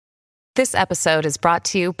This episode is brought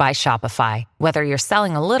to you by Shopify. Whether you're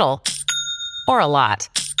selling a little or a lot,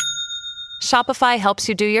 Shopify helps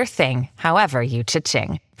you do your thing, however you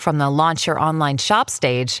cha-ching. From the launch your online shop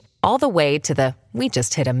stage, all the way to the we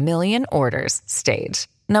just hit 1 million orders stage.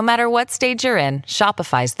 No matter what stage you're in,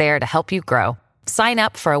 Shopify's there to help you grow. Sign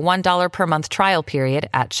up for a $1 per month trial period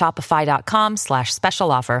at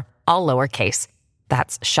shopify.com/special offer, all lowercase.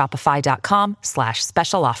 That's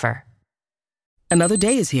shopify.com/special offer. Another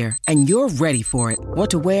day is here, and you're ready for it. What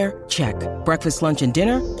to wear? Check. Breakfast, lunch, and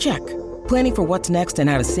dinner? Check. Planning for what's next and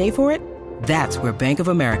how to save for it? That's where Bank of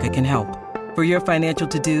America can help. For your financial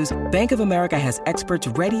to-dos, Bank of America has experts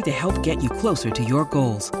ready to help get you closer to your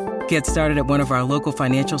goals. Get started at one of our local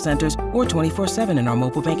financial centers or 24/7 in our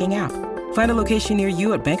mobile banking app. Find a location near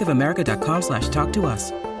you at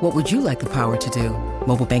bankofamerica.com/talktous. What would you like the power to do?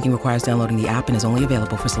 Mobile banking requires downloading the app and is only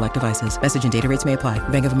available for select devices. Message and data rates may apply.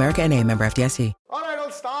 Bank of America NA, member FDIC. All right,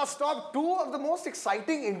 on Star Stop, two of the most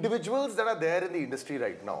exciting individuals that are there in the industry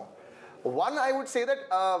right now. One, I would say that,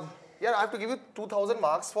 I have to give you 2,000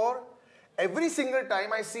 marks for. Every single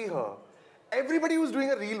time I see her, everybody who's doing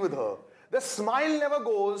a reel with her, the smile never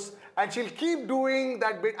goes, and she'll keep doing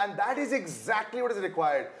that bit, and that is exactly what is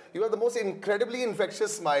required. You have the most incredibly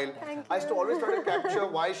infectious smile. Thank you. I used to always try to capture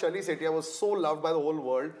why Shirley Setia was so loved by the whole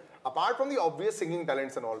world. Apart from the obvious singing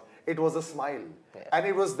talents and all, it was a smile. Yeah. And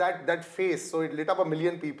it was that face, so it lit up 1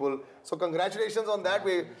 million people. So congratulations on that.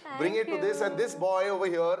 We bring it to this, and this boy over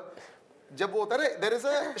here, जब वो होता है, there is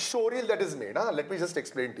a showreel that is made. Let me just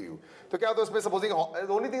explain to you. तो क्या होता है उसमें supposing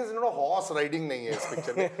the only thing is horse riding नहीं है इस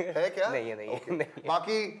picture में है क्या? नहीं.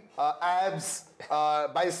 बाकी abs,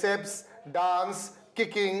 biceps, dance,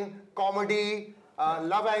 kicking, comedy,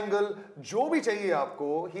 love angle, जो भी चाहिए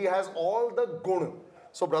आपको, he has all the gun.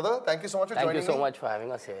 So brother, thank you so much for joining me. Thank you so much for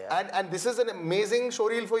having us here. And this is an amazing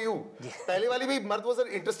showreel for you. पहले वाली भी Mard was an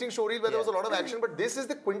interesting showreel where there was a lot of action, but this is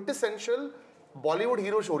the quintessential Bollywood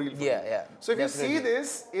hero showreel. Yeah. So if definitely. You see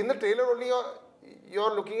this in the trailer only,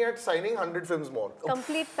 you're looking at signing 100 films more.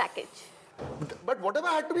 Complete package. But whatever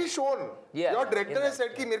had to be shown. Your director has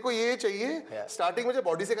said कि मेरे को ये चाहिए. Starting मुझे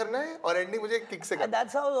body से करना है और ending मुझे kick से करना है. And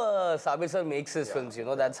that's how Sabir sir makes his films. You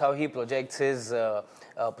know, that's how he projects his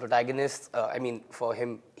protagonists. For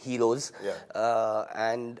him, heroes.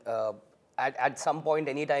 At some point,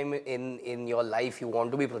 anytime in your life, you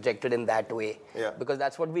want to be projected in that way. Yeah. Because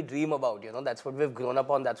that's what we dream about, you know. That's what we've grown up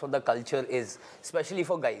on. That's what the culture is, especially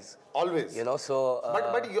for guys. Always. You know, so...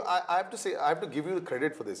 But I have to say, I have to give you the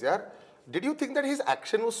credit for this, yeah. Did you think that his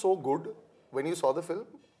action was so good when you saw the film?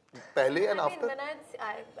 Pehle and after? When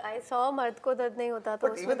I saw Mard Ko Dard Nahi Hota, तो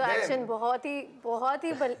उसमें तो action बहुत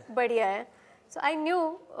ही बढ़िया है. So I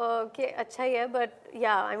knew कि अच्छा ही है, but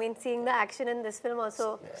seeing the action in this film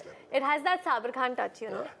also, it has that Sabir Khan touch, you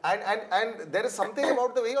know. And there is something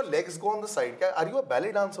about the way your legs go on the side. Are you a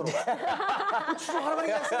ballet dancer? It's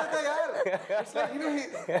like,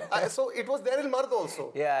 so it was there in Mard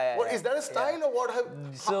also. Is that a style or what?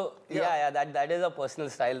 That is a personal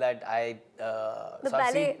style that I...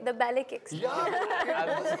 the ballet kicks.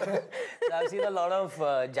 I've seen a lot of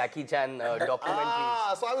Jackie Chan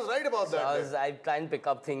documentaries. So I was right about that. I try and pick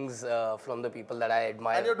up things from the people that I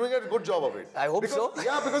admire. And you're doing a good job of it. I hope so.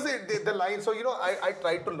 Yeah, because the line. So, I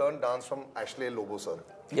tried to learn dance from Ashley Lobo, sir.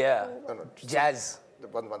 Yeah. Jazz.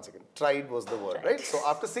 One second. Tried was the word, right? So,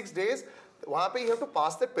 after 6 days, वहाँ पे you have to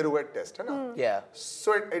pass that pirouette test, है ना? Yeah.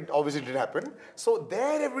 So it obviously did happen. So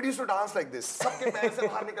there everybody used to dance like this. सबके पैर से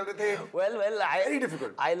बाहर निकल रहे थे. Well, very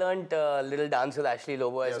difficult. I learned a little dance with Ashley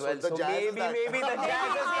Lobo as well. So maybe the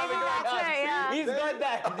jazz is coming to my dance. He's got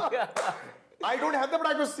that. I don't have that, but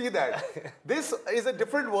I could see that. This is a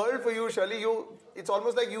different world for you, Shirley. It's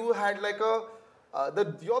almost like you had like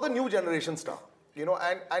you're the new generation star, you know.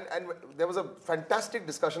 And there was a fantastic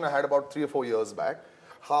discussion I had about 3 or 4 years back.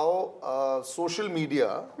 How social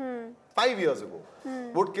media 5 years ago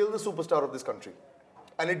would kill the superstar of this country,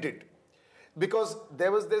 and it did, because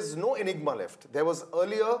there's no enigma left. There was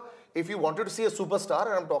earlier, if you wanted to see a superstar,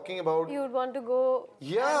 and I'm talking about, you would want to go.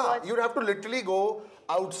 Yeah, you'd have to literally go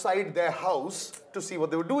outside their house to see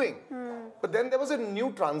what they were doing. But then there was a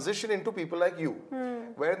new transition into people like you,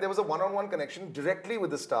 where there was a one-on-one connection directly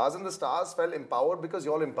with the stars, and the stars felt empowered because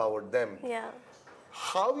you all empowered them. Yeah.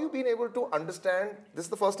 How have you been able to understand? This is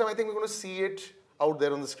the first time I think we're going to see it out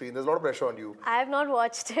there on the screen. There's a lot of pressure on you. I have not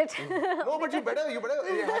watched it. No, but you better.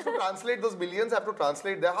 It has to translate. Those millions have to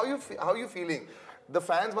translate there. How are you feeling? The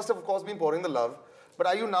fans must have, of course, been pouring the love. But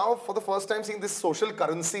are you now, for the first time, seeing this social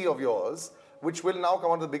currency of yours, which will now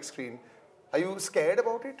come on the big screen? Are you scared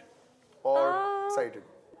about it or excited?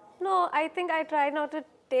 No, I think I try not to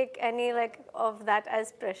take any of that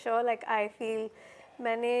as pressure. I feel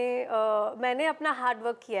मैंने अपना hard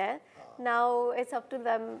work किया है. Now it's up to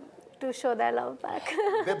them to show their love back.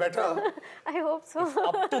 They better. I hope so. It's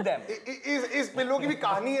up to them. इस pillow की भी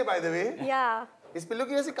कहानी है by the way. Yeah. इस पिल्लो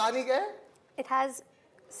की वैसी कहानी क्या है? It has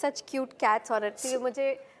such cute cats on it. मुझे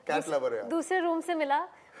cat lover है. दूसरे रूम से मिला.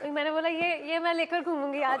 मैंने बोला ये मैं लेकर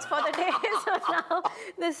घूमूंगी आज for the day. So now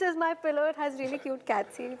this is my pillow. It has really cute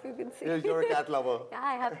cats here, if you can see. You're a cat lover. Yeah,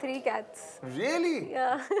 I have 3 cats. Really?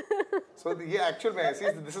 Yeah. So ये actual में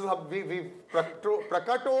ऐसी this is how we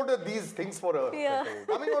prakatoed these things for her. Yeah.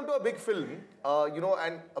 Coming on to a big film,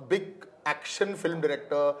 and a big action film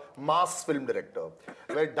director, mass film director,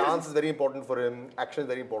 where dance is very important for him, action is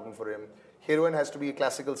very important for him. Heroine has to be a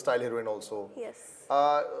classical style heroine also. Yes.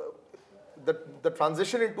 The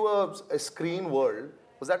transition into a screen world,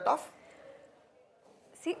 was that tough?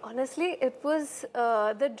 See, honestly, it was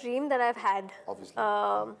the dream that I've had. Obviously.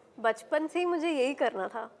 बचपन से ही मुझे यही करना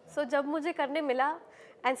था. So जब मुझे करने मिला,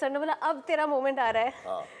 and सर ने बोला अब तेरा moment आ रहा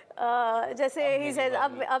है. जैसे he said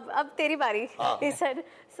अब तेरी बारी. He said.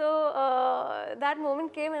 So that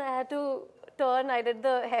moment came and I had to turn. I did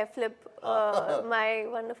the hair flip, my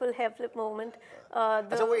wonderful hair flip moment.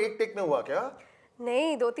 अच्छा वो एक टेक में हुआ क्या?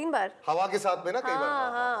 नहीं 2-3 बार. हवा के साथ में ना कई बार.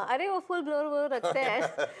 हाँ. अरे वो फुल ब्लोर वो रखते हैं.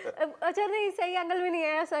 अच्छा नहीं सही एंगल में नहीं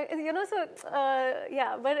है. So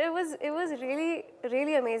yeah, but it was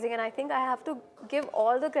really amazing, and I think I have to give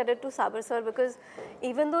all the credit to Sabar sir, because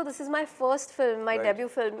even though this is my first film, my debut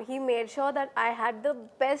film, he made sure that I had the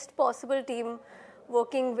best possible team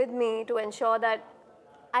working with me to ensure that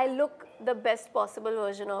I look the best possible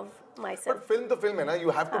version of myself. But film तो film है ना,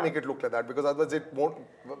 you have to make it look like that, because otherwise it won't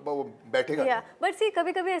बैठेगा. Yeah, but see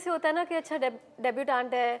कभी-कभी ऐसे होता है ना कि अच्छा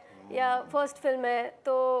डेब्यूटेंट है या फर्स्ट फिल्म है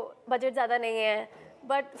तो बजट ज़्यादा नहीं है.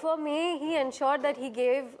 But for me, he ensured that he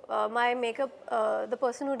gave my makeup. The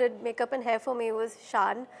person who did makeup and hair for me was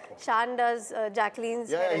Shan. Shan does Jacqueline's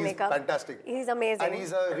hair and makeup. Yeah, he's fantastic. He's amazing. And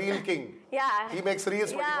he's a real king. Yeah. He makes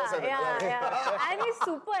reels 24/7. Yeah. And he's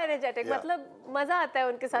super energetic. मतलब मजा आता है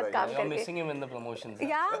उनके साथ काम करके. You're missing him in the promotions.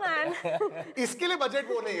 Yeah, man. इसके लिए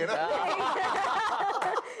बजट वो नहीं है ना.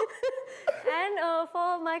 And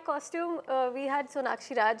for my costume, we had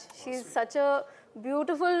Sonakshi Raj. She's such a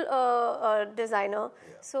beautiful designer.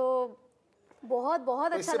 So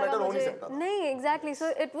बहुत अच्छा लगा मुझे. नहीं, exactly. So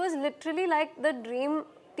it was literally like the dream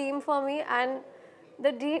team for me, and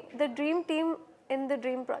the dream team in the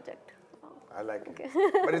dream project. I like it.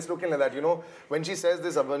 But it's looking like that, when she says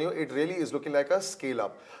this, Abhanyu, it really is looking like a scale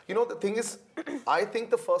up. The thing is, I think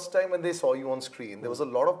the first time when they saw you on screen, there was a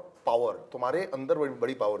lot of power. तुम्हारे अंदर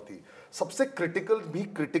बड़ी power थी. सबसे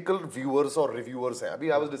critical viewers और reviewers हैं. अभी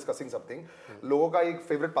I was discussing something. लोगों का एक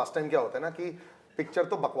favorite pastime क्या होता है ना कि picture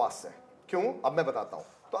तो बकवास है. क्यों? अब मैं बताता हूँ.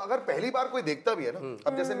 तो अगर पहली बार कोई देखता भी है ना,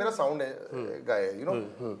 अब जैसे मेरा sound है गाय,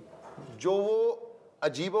 जो वो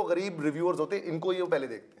अजीबो-गरीब reviewers होते हैं, इनको ये पहले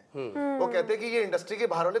देखते हैं. वो कहते हैं कि ये इंडस्ट्री के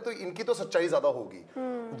बाहर वाले तो इनकी तो सच्चाई ज्यादा होगी.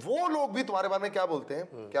 वो लोग भी तुम्हारे बारे में क्या बोलते हैं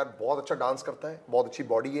कि यार बहुत अच्छा डांस करता है, बहुत अच्छी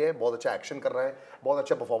बॉडी है, बहुत अच्छा एक्शन कर रहा है, बहुत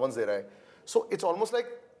अच्छा परफॉर्मेंस दे रहा है. So it's almost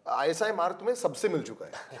like ISI mark तुम्हें सबसे मिल चुका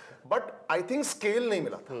है, बट आई थिंक स्केल नहीं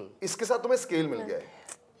मिला था. इसके साथ तुम्हें स्केल मिल गया है.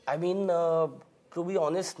 I mean to be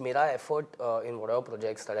honest, मेरा effort in whatever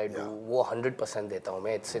projects that I do वो 100% देता हूँ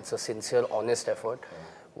मैं. It's a sincere honest effort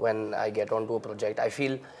when I get on to a project. I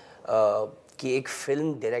feel कि एक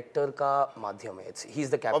फिल्म डायरेक्टर का माध्यम है. He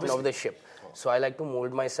is the captain of the ship. So I like to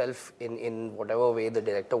mold myself in whatever way the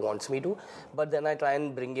director wants me to, but then I try and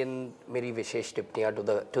bring in मेरी विशेष टिप्पणियाँ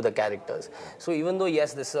to the characters. So even though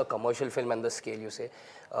yes, this is a commercial film and the scale you say,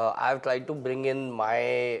 I've tried to bring in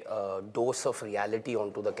my dose of reality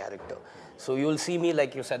onto the character. So you'll see me,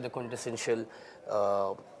 like you said, the quintessential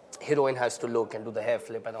heroine has to look and do the hair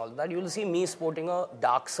flip and all that. You'll see me sporting a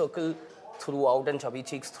dark circle throughout and chubby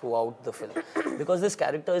cheeks throughout the film, because this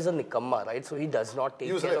character is a nikamma, right? So he does not take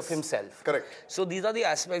care of himself. Correct. So these are the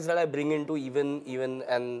aspects that I bring into even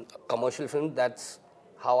an commercial film. That's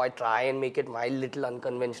how I try and make it my little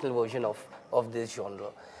unconventional version of this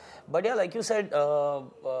genre. But yeah, like you said,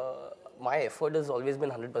 my effort has always been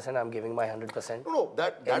 100%. I'm giving my 100%. No,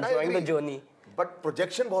 that enjoying the journey. But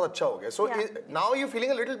projection बहुत अच्छा हो गया. So now you're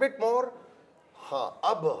feeling a little bit more. हाँ,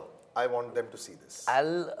 अब I want them to see this.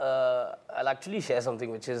 I'll actually share something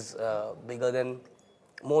which is bigger than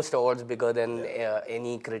most awards, bigger than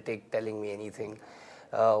any critic telling me anything.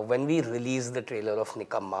 When we released the trailer of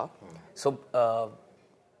Nikamma, so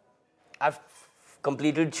I've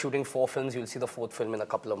completed shooting 4 films. You'll see the 4th film in a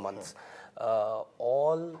couple of months.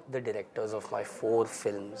 All the directors of my 4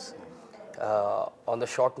 films, on the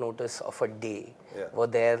short notice of a day, were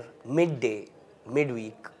there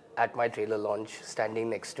midweek at my trailer launch, standing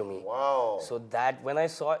next to me. Wow. So that when I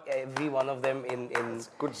saw every one of them in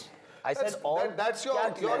Good. I said that's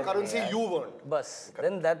your currency you earned. Bus.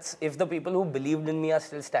 Then that's if the people who believed in me are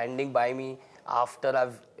still standing by me after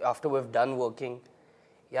we've done working.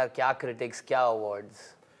 Yeah, kya critics, kya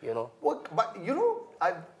awards, you know. But you know,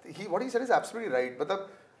 what he said is absolutely right. मतलब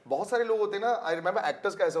बहुत सारे लोग होते हैं ना. I remember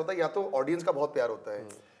actors का ऐसा होता है या तो audience का बहुत प्यार होता है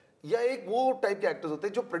या एक वो टाइप के एक्टर्स होते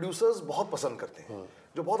हैं जो प्रोड्यूसर्स बहुत पसंद करते हैं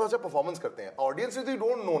जो बहुत अच्छा परफॉर्मेंस करते हैं. ऑडियंस यू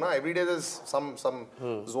डोंट नो ना every day there is some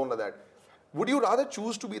zone like that. Would you rather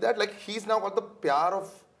choose to be that? Like he's now got the pyar of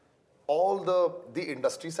all the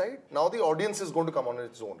industry side. Now the audience is going to come on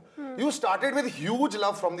its own. You started with huge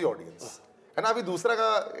love from the audience. And now दूसरा का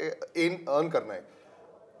earn करना है.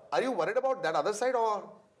 Are you worried about that other side or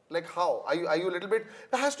like how? Are you a little bit?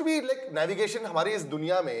 There has to be like navigation. हमारी इस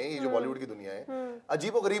दुनिया में ये जो बॉलीवुड की दुनिया है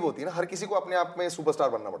अजीब और गरीब होती है ना. हर किसी को अपने आप में सुपरस्टार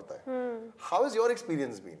बनना पड़ता है. How has your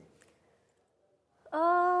experience been?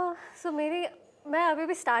 So मैं अभी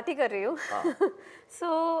भी स्टार्ट ही कर रही हूँ. So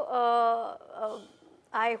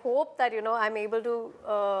I hope that you know I'm able to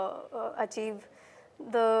achieve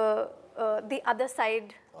the other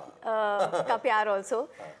side का प्यार also.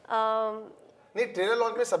 नहीं ट्रेलर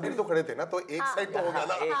लॉन्च में सभी तो खड़े थे ना तो एक साइड तो हो गया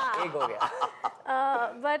ना. एक हो गया.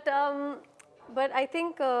 But I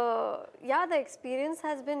think yeah the experience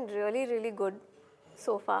has been really good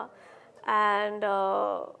so far and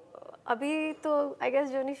अभी तो I guess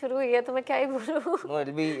journey शुरू हुई है तो मैं क्या ही बोलूँ. No,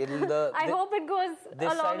 it'll I hope it goes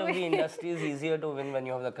this a long side of way. the industry is easier to win when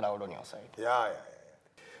you have the crowd on your side. Yeah.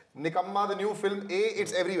 Nikamma, the new film,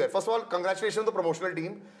 it's everywhere. First of all, congratulations to the promotional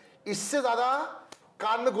team. इससे ज़्यादा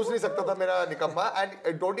कान में घुस नहीं सकता था मेरा निकम्मा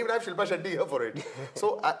and don't even have Shilpa Shetty here for it.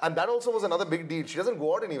 So and that also was another big deal. She doesn't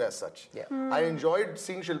go out anywhere as such. Yeah. I enjoyed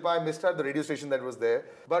seeing Shilpa. I missed her at the radio station that was there.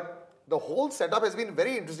 But the whole setup has been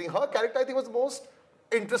very interesting. Her character I think was the most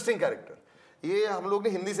interesting character. ये हम लोग ने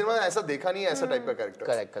Hindi cinema में ऐसा देखा नहीं है ऐसा टाइप का character.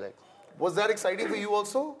 Correct. Was that exciting for you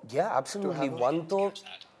also? Yeah, absolutely.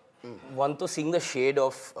 One to seeing the shade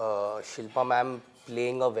of Shilpa ma'am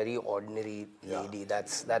playing a very ordinary lady.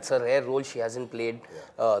 That's a rare role she hasn't played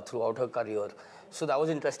throughout her career. So that was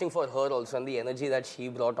interesting for her also, and the energy that she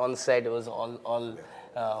brought on set was all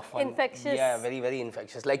fun. Infectious. Yeah, very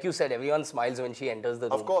infectious. Like you said, everyone smiles when she enters the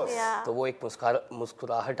room. Of course. Yeah. तो वो एक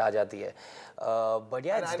मुस्कुराहट आ जाती है. But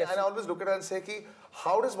yeah, and I always look at her and say कि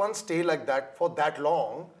how does one stay like that for that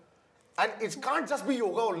long? And it can't just be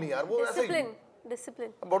yoga only, यार. वो ऐसे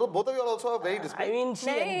Discipline. But both of you are also very disciplined. I mean,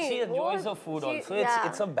 she enjoys her food also.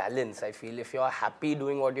 It's a balance, I feel. If you're happy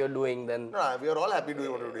doing what you're doing, then... No, we are all happy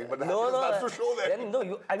doing what we're doing, but the no, has to show that. Then, no,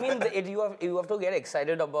 you have to get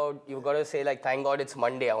excited about, you've got to say like, thank God it's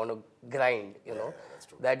Monday, I want to grind, you know. Yeah, that's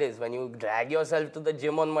true. That is, when you drag yourself to the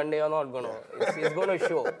gym on Monday, you're not going to, it's going to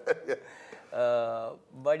show.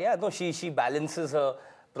 But yeah, no, she balances her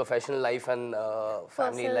professional life and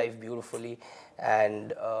family life beautifully.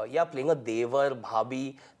 And playing a Devar,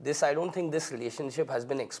 Bhabhi, I don't think this relationship has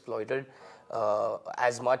been exploited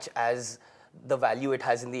as much as the value it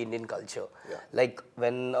has in the Indian culture. Yeah. Like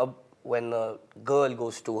when a girl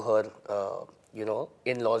goes to her,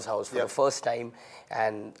 in-laws' house for the first time,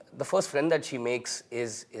 and the first friend that she makes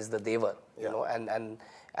is the Devar, you know,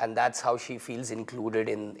 and that's how she feels included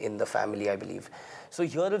in the family, I believe. So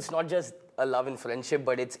here it's not just a love and friendship,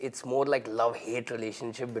 but it's more like love-hate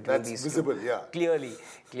relationship between these visible, two. yeah.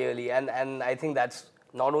 Clearly. And I think that's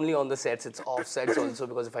not only on the sets, it's off sets also,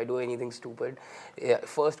 because if I do anything stupid,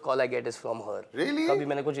 first call I get is from her. Really? कभी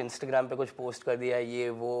मैंने कुछ Instagram पे कुछ post कर दिया,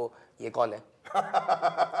 ये कौन है?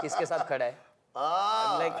 किसके साथ खड़ा है?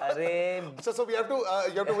 I'm like, अरे. So you have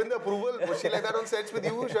to win the approval. Was she like that on sets with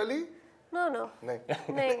you, Shirley? No.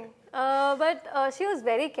 नहीं. But she was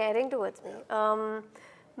very caring towards me.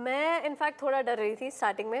 मैं इनफैक्ट थोड़ा डर रही थी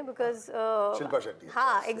स्टार्टिंग में बिकॉज शिल्पा शेट्टी.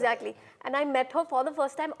 हाँ exactly and I met her for the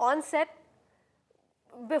first time on set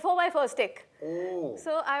before my first take.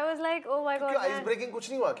 So I was like oh my God. Ice breaking कुछ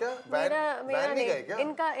नहीं हुआ क्या? मेरा नहीं गए क्या?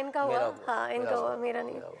 इनका हुआ. हाँ इनका हुआ, मेरा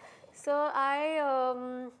नहीं.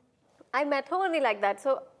 सो I met her only like that.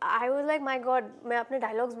 So I was like, my God, मैं अपने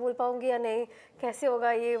dialogues बोल पाऊँगी या नहीं? कैसे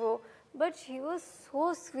होगा ये वो? But she was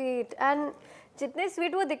so sweet and जितने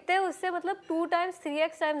स्वीट वो दिखते हैं उससे मतलब 2 times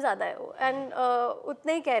 3x टाइम्स ज़्यादा है वो. एंड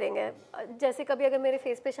उतने ही केयरिंग है. जैसे कभी अगर मेरे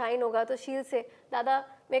फेस पे शाइन होगा तो शील से दादा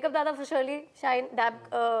मेकअप दादा फॉर शर्ली शाइन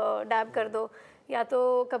डैब कर दो. या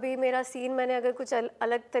तो कभी मेरा सीन मैंने अगर कुछ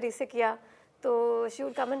अलग तरीके से किया तो she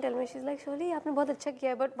would come and tell me, she's like, Shirley, आपने बहुत अच्छा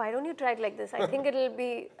किया है, but why don't you try it like this? I think it'll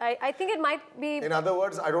be, I think it might be. In other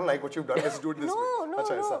words, I don't like what you've done. Let's do it this way.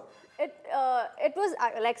 No. It was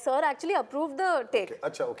like sir actually approved the take.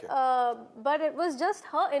 Okay. But it was just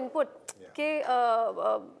her input. कि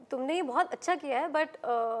तुमने ये बहुत अच्छा किया है, but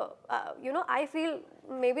you know, I feel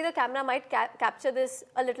maybe the camera might capture this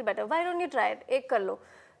a little better. Why don't you try it? एक कर लो.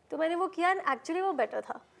 तो मैंने वो किया and actually वो better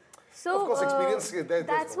था. So of course, experience.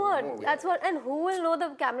 That's what, and who will know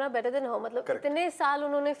the camera better than her? मतलब इतने साल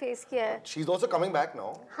उन्होंने face किया है. She's also coming back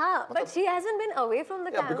now. हाँ, but she hasn't been away from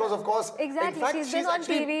the camera. Yeah, because of course. Exactly, in fact, she's been on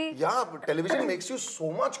actually, TV. Yeah, but television makes you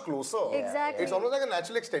so much closer. Exactly. It's almost like a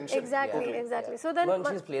natural extension. Exactly. So then. Well,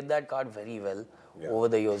 she's played that card very well. Over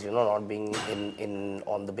the years, you know, not being in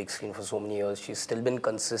on the big screen for so many years, she's still been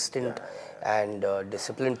consistent and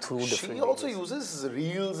disciplined through different. She also uses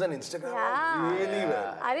Reels and Instagram really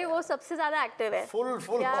well. अरे वो सबसे ज़्यादा active है.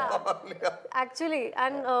 Full. Yeah. Actually,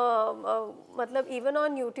 and मतलब even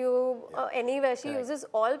on YouTube, anywhere, she uses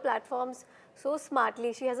all platforms so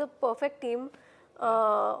smartly. She has a perfect team.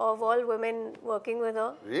 Of all women working with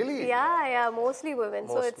her. Really? Yeah, mostly women.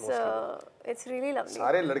 So it's really lovely.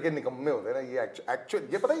 सारे लड़के निकम्मे होते हैं ना ये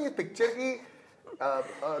actually ये पता है ये picture की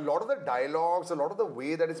a lot of the dialogues, a lot of the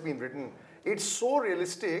way that it's been written, it's so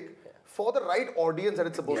realistic for the right audience that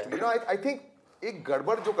it's supposed to be. You know, I think एक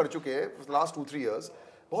गड़बड़ जो कर चुके हैं last 2-3 years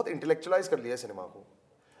बहुत intellectualize कर लिया है सिनेमा को.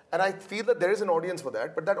 And I feel that there is an audience for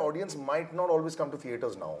that, but that audience might not always come to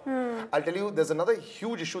theaters now. I'll tell you, there's another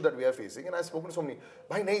huge issue that we are facing, and I've spoken to so many.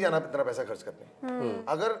 भाई नहीं जाना इतना पैसा खर्च करने.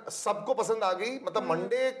 अगर सबको पसंद आ गई, मतलब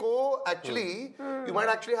Monday को actually you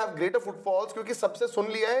might actually have greater footfalls क्योंकि सबसे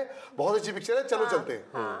सुन लिया है, बहुत अच्छी picture है, चलो चलते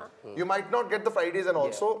हैं. You might not get the Fridays and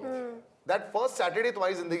also that first Saturday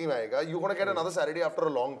तुम्हारी जिंदगी में आएगा. You're gonna get another Saturday after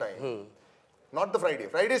a long time. Not the Friday.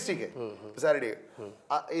 Friday is ठीक है. Saturday.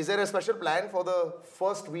 Is there a special plan for the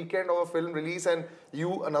first weekend of a film release and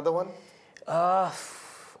you another one?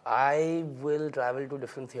 I will travel to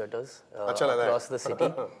different theaters across the city.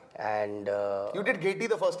 And you did Gaiety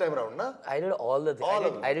the first time around, na? I did all the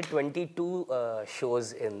things. I did 22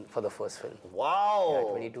 shows for the first film. Wow. Yeah,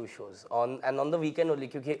 22 shows. On the weekend only,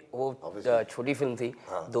 क्योंकि वो छोटी film थी,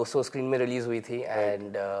 200 screen में release हुई थी,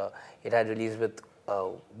 and it had released with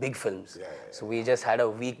big films. So we just had a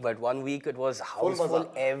week, but 1 week it was houseful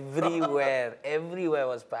everywhere. Everywhere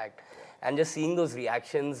was packed. And just seeing those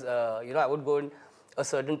reactions, you know, I would go in a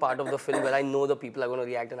certain part of the film where I know the people are going to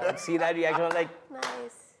react, and I would see that reaction. I'm like,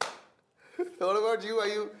 nice. What about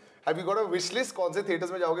you? Have you got a wish list? कौन से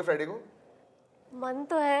theaters में जाओगे Friday को? मन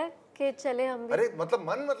तो है कि चले हम भी. अरे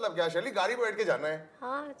मतलब क्या शैली गाड़ी में बैठ के जाना है?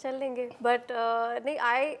 हाँ चल लेंगे. But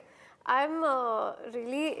नहीं I'm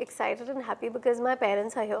really excited and happy because my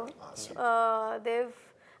parents are here.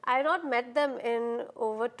 I've not met them in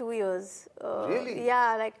over 2 years. Really?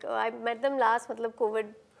 Yeah, like I met them last मतलब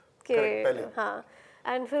COVID के हाँ.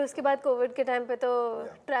 And फिर उसके बाद COVID के टाइम पे तो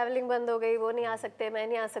traveling बंद हो गई, वो नहीं आ सकते, मैं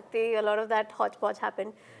नहीं आ सकती. A lot of that hodgepodge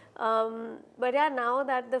happened. But yeah, now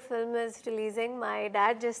that the film is releasing, my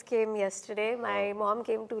dad just came yesterday. My mom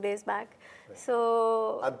came 2 days back. So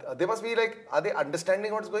they must be like, are they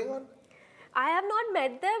understanding what's going on? I have not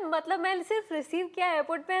met them. मतलब मैं सिर्फ receive किया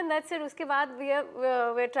airport पे and that's it. उसके बाद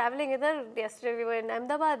we're traveling इधर. Yesterday we were in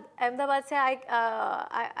Ahmedabad. Ahmedabad से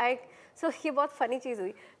I so ये बहुत funny चीज़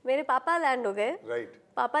हुई. मेरे पापा land हो गए. Right.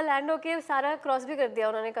 पापा land होके सारा cross भी कर दिया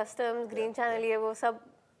उन्होंने, customs, green channel ये वो सब.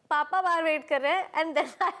 पापा बाहर वेट कर रहे हैं and then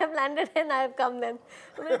I have landed and I have come then.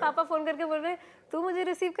 तो मेरे पापा फोन करके बोल रहे हैं तू मुझे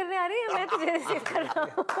रिसीव करने आ रही है, मैं तुझे रिसीव कर रहा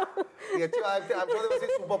हूँ. Actually, I'm sure they must be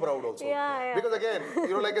super proud also. Yeah. Because again, you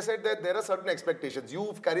know, like I said, that there are certain expectations.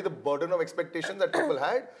 You carry the burden of expectations that people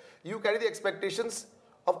had. You carry the expectations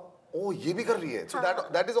of, oh, ये भी कर रही है. So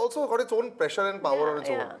that is also got its own pressure and power on its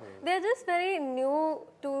own. They're just very new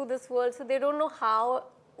to this world, so they don't know how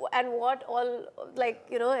and what all, like,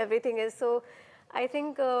 you know, everything is. So I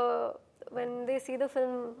think when they see the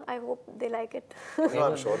film, I hope they like it. No,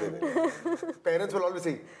 I'm sure they will. Parents will always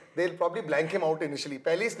say, they'll probably blank him out initially.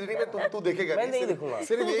 पहली screening में तू देखेगा मैं नहीं देखूँगा.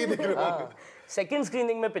 सिर्फ यही देखेगा. Second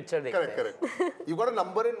screening में picture देखते हैं. Correct. You got a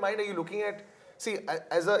number in mind? Are you looking at? See,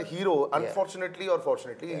 as a hero, unfortunately or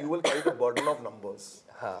fortunately, you will carry the burden of numbers.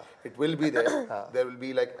 It will be there. There will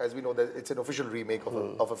be, like, as we know, it's an official remake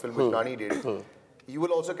of a film which Nani did. You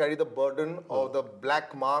will also carry the burden of the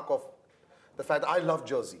black mark of the fact that I love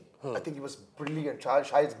Jersey. I think he was brilliant.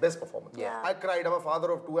 Shahid's best performance. I cried. I'm a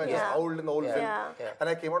father of 2. I just howled in the whole film. And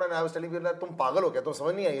I came out and I was telling people that तुम पागल हो क्या? तुम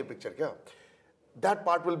समझ नहीं आई ये picture क्या? That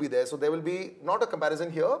part will be there. So there will be not a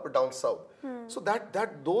comparison here, but down south. So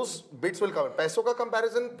those bits will come. पैसों का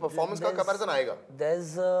comparison, performance का comparison आएगा.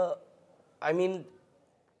 There's, I mean,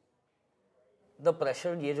 the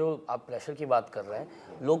pressure, ये जो आप प्रेशर की बात कर रहे हैं,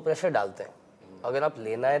 लोग प्रेशर डालते हैं. अगर आप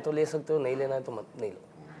लेना है तो ले सकते हो, नहीं लेना है तो मत नहीं लो.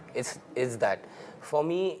 It's that. For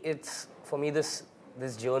me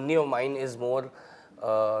this journey of mine is more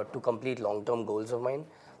to complete long-term goals of mine,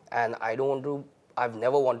 and I've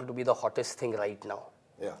never wanted to be the hottest thing right now.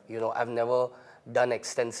 Yeah. You know, I've never done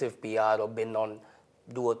extensive PR or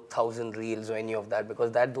do 1,000 reels or any of that,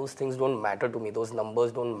 because those things don't matter to me. Those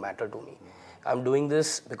numbers don't matter to me. I'm doing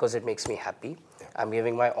this because it makes me happy. I'm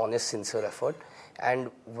giving my honest, sincere effort.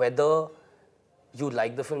 And whether you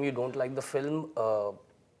like the film, you don't like the film,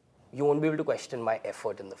 you won't be able to question my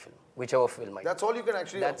effort in the film, whichever film I do. That's all you can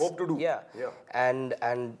actually hope to do. Yeah. And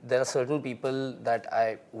there are certain people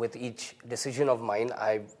that with each decision of mine,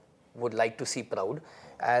 I would like to see proud.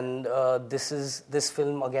 And this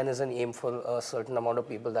film again is an aim for a certain amount of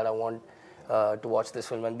people that I want to watch this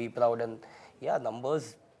film and be proud. And yeah,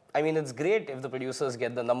 numbers. I mean, it's great if the producers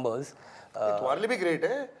get the numbers. तुम्हारे लिए भी great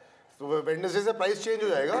है. So Wednesday से price change हो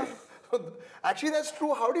जाएगा. Actually, that's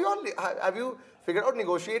true. How do you all have you figured out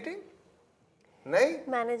negotiating? नहीं?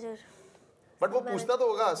 Manager. But वो पूछता तो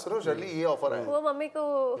होगा. सुनो शर्ली ये ऑफर है. वो मम्मी को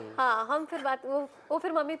हाँ हम फिर बात वो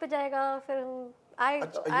फिर मम्मी पे जाएगा फिर हम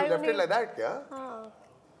You left it like that क्या? हाँ.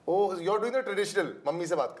 Oh, you're doing the traditional. Mummy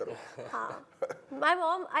से बात करो. हाँ. My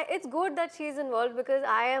mom, it's good that she's involved because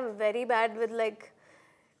I am very bad with like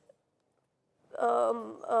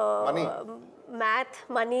money. Math,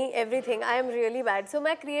 money, everything. I am really bad. So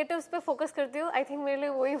मैं creatives पे focus करती हूँ. I think मेरे लिए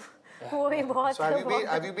वही बहुत. So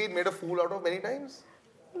have you been made a fool out of many times?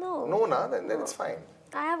 No. No, na. Then it's fine.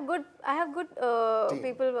 I have good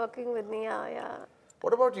people working with me. Yeah.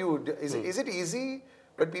 What about you? Is it easy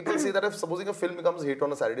when people say that if supposing a film becomes a hit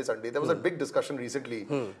on a Saturday, Sunday, there was a big discussion recently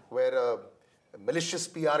where a malicious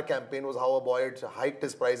PR campaign was how a boy had hiked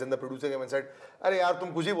his price and the producer came and said, "अरे यार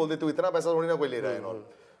तुम कुछ ही बोल देते हो इतना पैसा थोड़ी ना कोई ले रहा है." And all.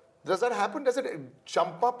 Does that happen? Does it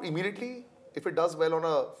jump up immediately if it does well on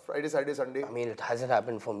a Friday, Saturday, Sunday? I mean, it hasn't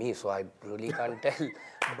happened for me, so I really can't tell.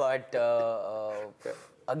 But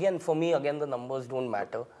again, for me, the numbers don't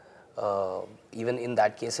matter. Even in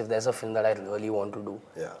that case, if there's a film that I really want to do,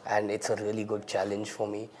 and it's a really good challenge for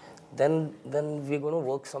me, then we're going to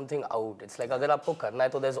work something out. It's like, agar aapko karna hai,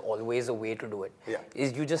 to there's always a way to do it.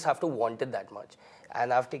 You just have to want it that much.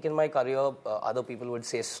 And I've taken my career, other people would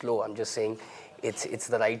say slow. I'm just saying it's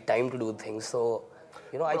the right time to do things. So,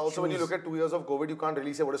 you know, but also when you look at 2 years of COVID, you can't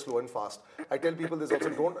really say what is slow and fast. I tell people this also,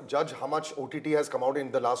 don't judge how much OTT has come out in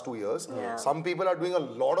the last 2 years. Some people are doing a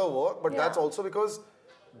lot of work, but that's also because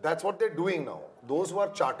that's what they're doing now. Those who are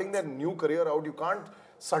charting their new career out, you can't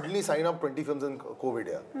suddenly sign up 20 films in COVID.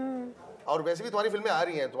 और वैसे भी तुम्हारी फिल्में आ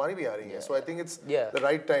रही हैं, तुम्हारी भी आ रही हैं. So I think it's the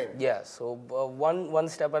right time. Yeah, so one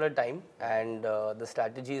step at a time, and the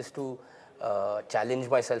strategy is to challenge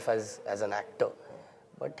myself as an actor.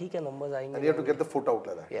 But ठीक है, numbers आएंगे. And you have to get the foot out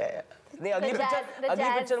like that. Yeah. नहीं, अगली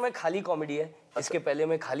picture में खाली comedy है. इसके पहले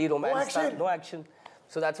में खाली romance था, no action.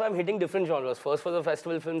 So that's why I'm hitting different genres. First was a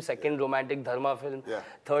festival film, second romantic dharma film,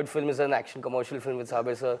 third film is an action commercial film with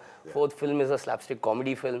Saber sir, fourth film is a slapstick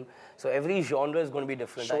comedy film. So every genre is going to be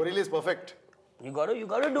different. Showreel is perfect. You gotta do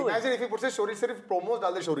it. Imagine if you put Showreel, सिर्फ promos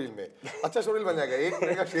डाल दे Showreel में. अच्छा Showreel बन जाएगा. एक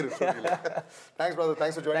minute का Showreel. Thanks brother.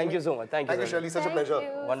 Thanks for joining. Thank you so much. Thank you Shirley. Such a pleasure.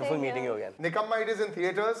 Wonderful meeting you again. Nikamma, it is in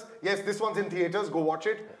theaters. Yes, this one's in theaters. Go watch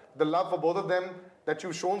it. The love for both of them that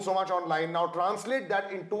you've shown so much online. Now translate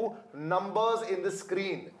that into numbers in the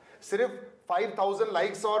screen. सिर्फ 5,000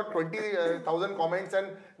 likes और 20,000 comments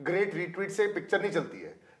and great retweets से picture नहीं चलती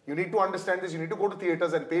है. You need to understand this. You need to go to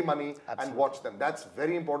theaters and pay money and watch them. That's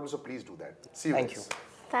very important. So please do that. See you. Thank you.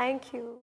 Thank you.